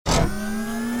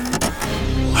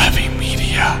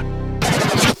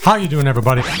How you doing,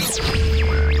 everybody?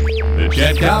 The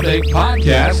Chet Coppock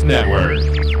Podcast Network.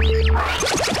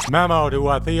 Memo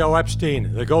to Theo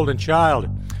Epstein, the golden child.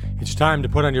 It's time to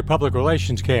put on your public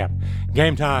relations cap.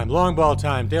 Game time, long ball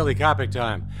time, daily Coppock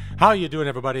time. How you doing,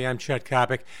 everybody? I'm Chet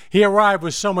Coppock. He arrived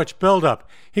with so much buildup.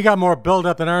 He got more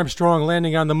buildup than Armstrong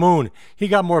landing on the moon. He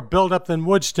got more buildup than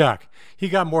Woodstock. He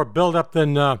got more buildup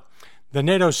than the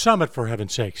NATO summit, for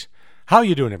heaven's sakes. How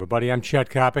you doing, everybody? I'm Chet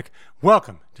Coppock.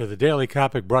 Welcome to the Daily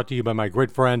Coppock, brought to you by my great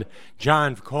friend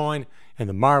John Coyne and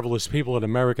the marvelous people at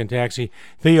American Taxi.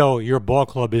 Theo, your ball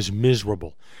club is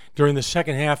miserable. During the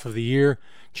second half of the year,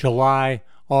 July,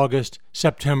 August,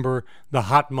 September, the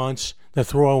hot months, the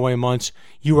throwaway months,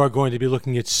 you are going to be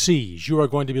looking at seas. You are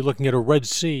going to be looking at a red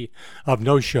sea of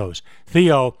no-shows.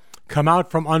 Theo, come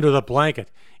out from under the blanket.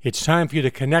 It's time for you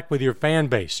to connect with your fan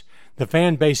base. The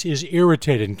fan base is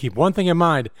irritated, and keep one thing in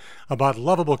mind about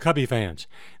lovable Cubby fans.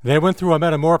 They went through a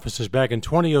metamorphosis back in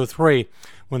 2003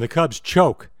 when the Cubs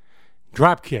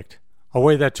drop-kicked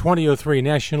away that 2003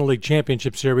 National League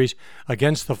Championship Series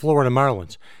against the Florida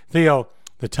Marlins. Theo,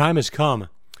 the time has come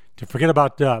to forget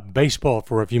about baseball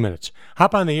for a few minutes.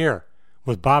 Hop on the air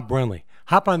with Bob Brenly.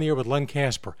 Hop on the air with Len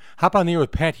Casper. Hop on the air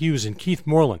with Pat Hughes and Keith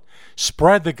Moreland.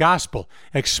 Spread the gospel.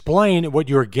 Explain what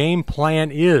your game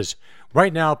plan is.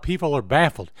 Right now, people are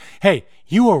baffled. Hey,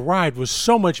 you arrived with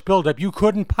so much buildup, you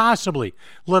couldn't possibly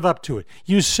live up to it.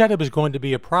 You said it was going to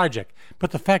be a project.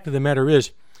 But the fact of the matter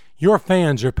is, your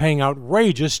fans are paying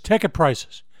outrageous ticket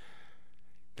prices.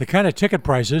 The kind of ticket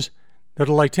prices that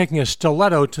are like taking a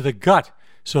stiletto to the gut.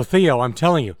 So, Theo, I'm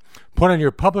telling you, put on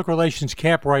your public relations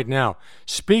cap right now.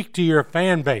 Speak to your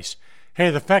fan base. Hey,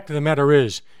 the fact of the matter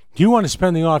is, do you want to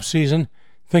spend the off season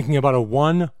thinking about a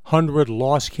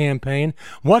 100-loss campaign?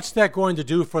 What's that going to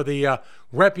do for the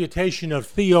reputation of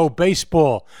Theo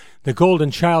Baseball, the golden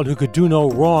child who could do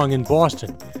no wrong in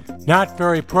Boston? Not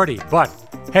very pretty, but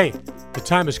hey, the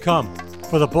time has come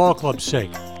for the ball club's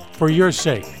sake, for your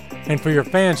sake, and for your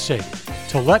fans' sake,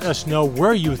 to let us know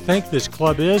where you think this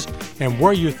club is and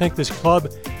where you think this club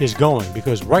is going.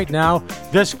 Because right now,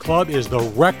 this club is the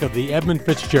wreck of the Edmund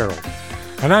Fitzgerald.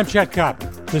 And I'm Chet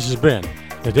Coppock. This has been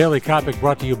the Daily Coppock,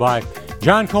 brought to you by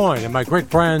John Coyne and my great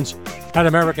friends at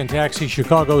American Taxi,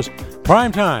 Chicago's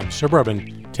primetime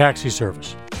suburban taxi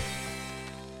service.